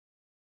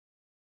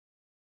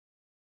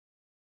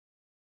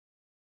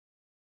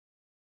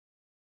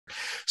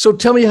So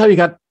tell me how you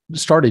got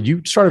started.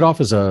 You started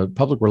off as a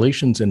public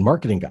relations and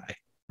marketing guy,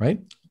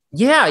 right?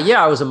 Yeah.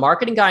 I was a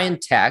marketing guy in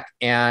tech,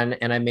 and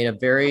I had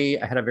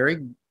a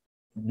very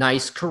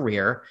nice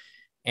career.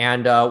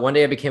 And one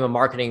day I became a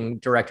marketing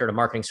director at a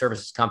marketing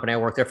services company. I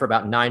worked there for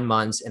about 9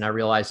 months, and I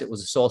realized it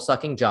was a soul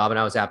sucking job, and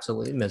I was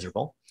absolutely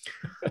miserable.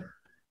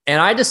 And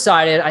I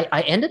decided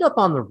I ended up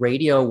on the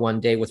radio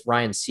one day with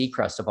Ryan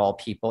Seacrest, of all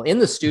people, in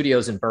the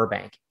studios in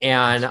Burbank.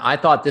 And I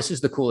thought this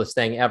is the coolest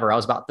thing ever. I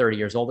was about 30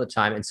 years old at the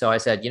time. And so I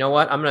said, you know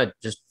what? I'm going to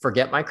just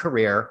forget my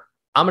career.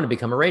 I'm going to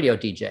become a radio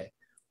DJ,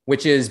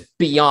 which is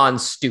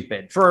beyond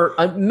stupid for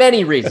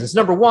many reasons.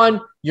 Number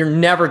one, you're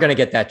never going to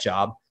get that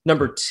job.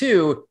 Number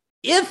two,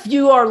 if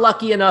you are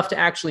lucky enough to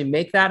actually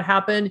make that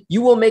happen,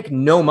 you will make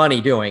no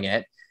money doing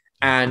it.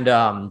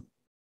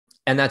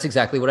 And that's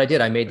exactly what I did.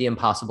 I made the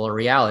impossible a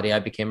reality. I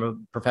became a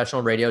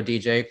professional radio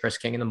DJ, Chris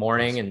King in the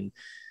morning, and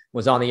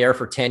was on the air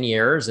for 10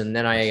 years. And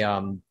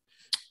then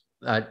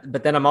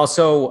but then I'm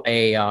also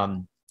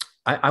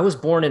I was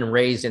born and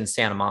raised in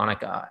Santa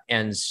Monica.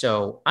 And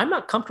so I'm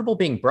not comfortable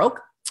being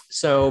broke.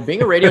 So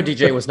being a radio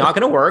DJ was not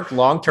going to work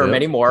long-term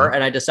anymore.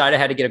 And I decided I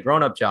had to get a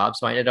grown-up job.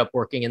 So I ended up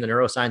working in the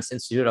Neuroscience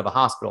Institute of a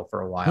hospital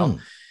for a while.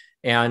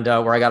 And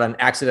where I got an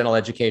accidental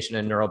education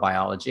in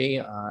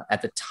neurobiology.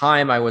 At the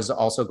time, I was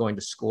also going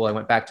to school. I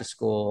went back to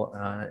school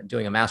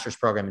doing a master's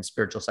program in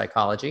spiritual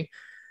psychology.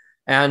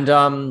 And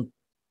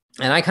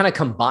I kind of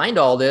combined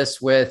all this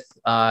with,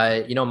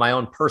 my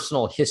own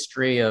personal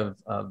history of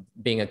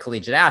being a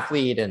collegiate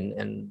athlete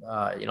and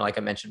like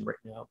I mentioned,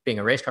 being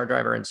a race car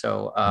driver. And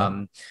so,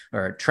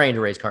 or trained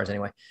to race cars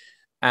anyway,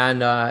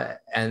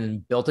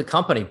 and built a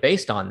company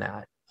based on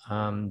that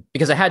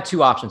because I had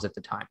two options at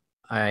the time.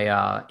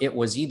 It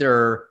was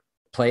either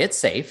play it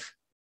safe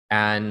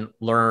and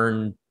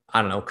learn,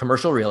 I don't know,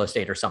 commercial real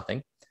estate or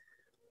something,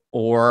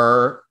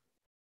 or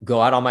go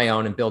out on my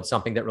own and build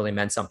something that really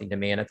meant something to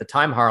me. And at the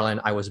time,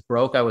 Harlan, I was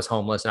broke, I was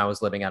homeless, and I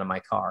was living out of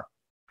my car.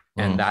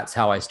 And that's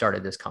how I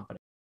started this company.